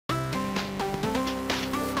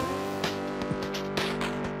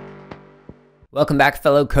Welcome back,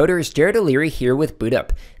 fellow coders. Jared O'Leary here with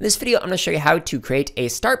BootUp. In this video, I'm going to show you how to create a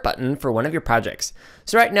start button for one of your projects.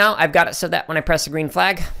 So right now, I've got it so that when I press the green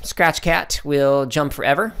flag, Scratch Cat will jump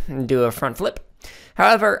forever and do a front flip.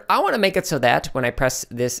 However, I want to make it so that when I press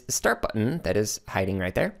this start button that is hiding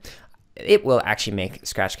right there, it will actually make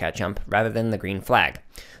Scratch Cat jump rather than the green flag.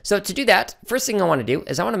 So to do that, first thing I want to do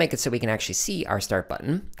is I want to make it so we can actually see our start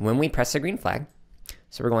button when we press the green flag.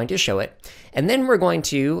 So we're going to show it, and then we're going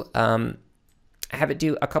to have it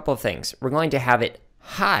do a couple of things. We're going to have it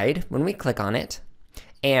hide when we click on it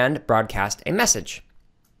and broadcast a message.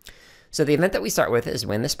 So the event that we start with is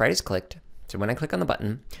when the sprite is clicked. So when I click on the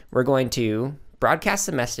button, we're going to broadcast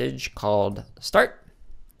the message called start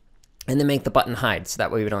and then make the button hide so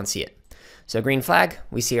that way we don't see it. So green flag,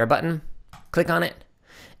 we see our button, click on it,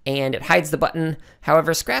 and it hides the button.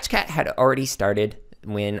 However, Scratch Cat had already started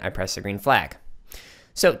when I press the green flag.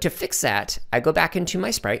 So to fix that, I go back into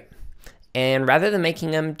my sprite, and rather than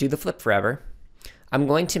making them do the flip forever, I'm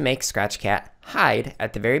going to make Scratch Cat hide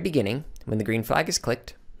at the very beginning when the green flag is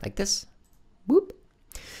clicked, like this. Whoop.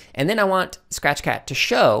 And then I want Scratch Cat to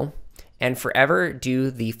show and forever do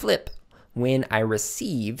the flip when I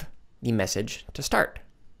receive the message to start.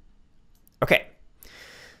 Okay,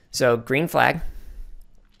 so green flag.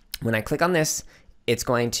 When I click on this, it's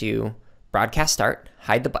going to broadcast start,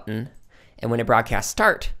 hide the button, and when it broadcasts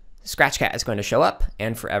start, Scratch Cat is going to show up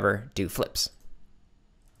and forever do flips.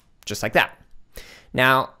 Just like that.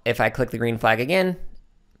 Now, if I click the green flag again,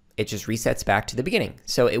 it just resets back to the beginning.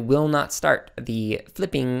 So it will not start the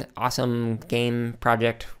flipping awesome game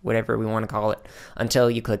project, whatever we want to call it,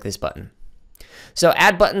 until you click this button. So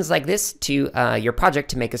add buttons like this to your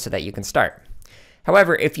project to make it so that you can start.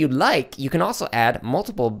 However, if you'd like, you can also add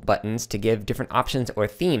multiple buttons to give different options or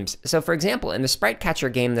themes. So for example, in the Sprite Catcher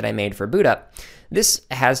game that I made for BootUp, this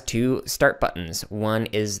has two start buttons. One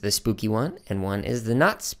is the spooky one, and one is the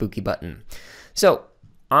not spooky button. So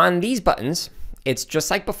on these buttons, it's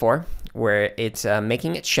just like before, where it's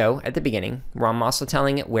making it show at the beginning, where I'm also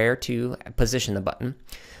telling it where to position the button.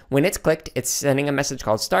 When it's clicked, it's sending a message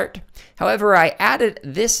called start. However, I added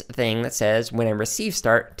this thing that says when I receive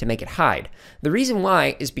start to make it hide. The reason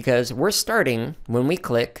why is because we're starting when we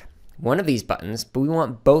click one of these buttons, but we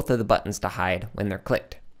want both of the buttons to hide when they're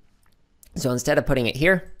clicked. So instead of putting it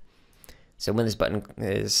here, so when this button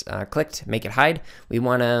is clicked, make it hide, we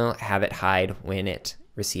want to have it hide when it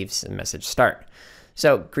receives the message start.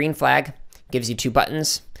 So green flag gives you two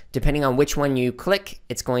buttons. Depending on which one you click,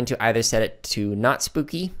 it's going to either set it to not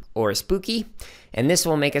spooky or spooky, and this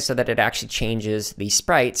will make it so that it actually changes the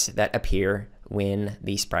sprites that appear when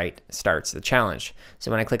the sprite starts the challenge.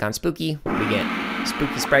 So when I click on spooky, we get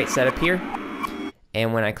spooky sprites that appear,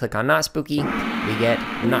 and when I click on not spooky, we get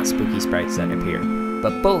not spooky sprites that appear.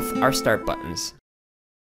 But both are start buttons.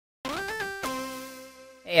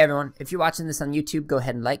 Hey everyone, if you're watching this on YouTube, go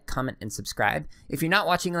ahead and like, comment, and subscribe. If you're not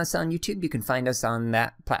watching us on YouTube, you can find us on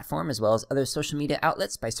that platform as well as other social media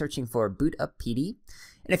outlets by searching for BootUp PD.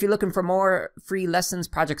 And if you're looking for more free lessons,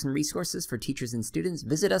 projects, and resources for teachers and students,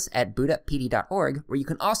 visit us at bootuppd.org, where you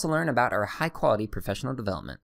can also learn about our high-quality professional development.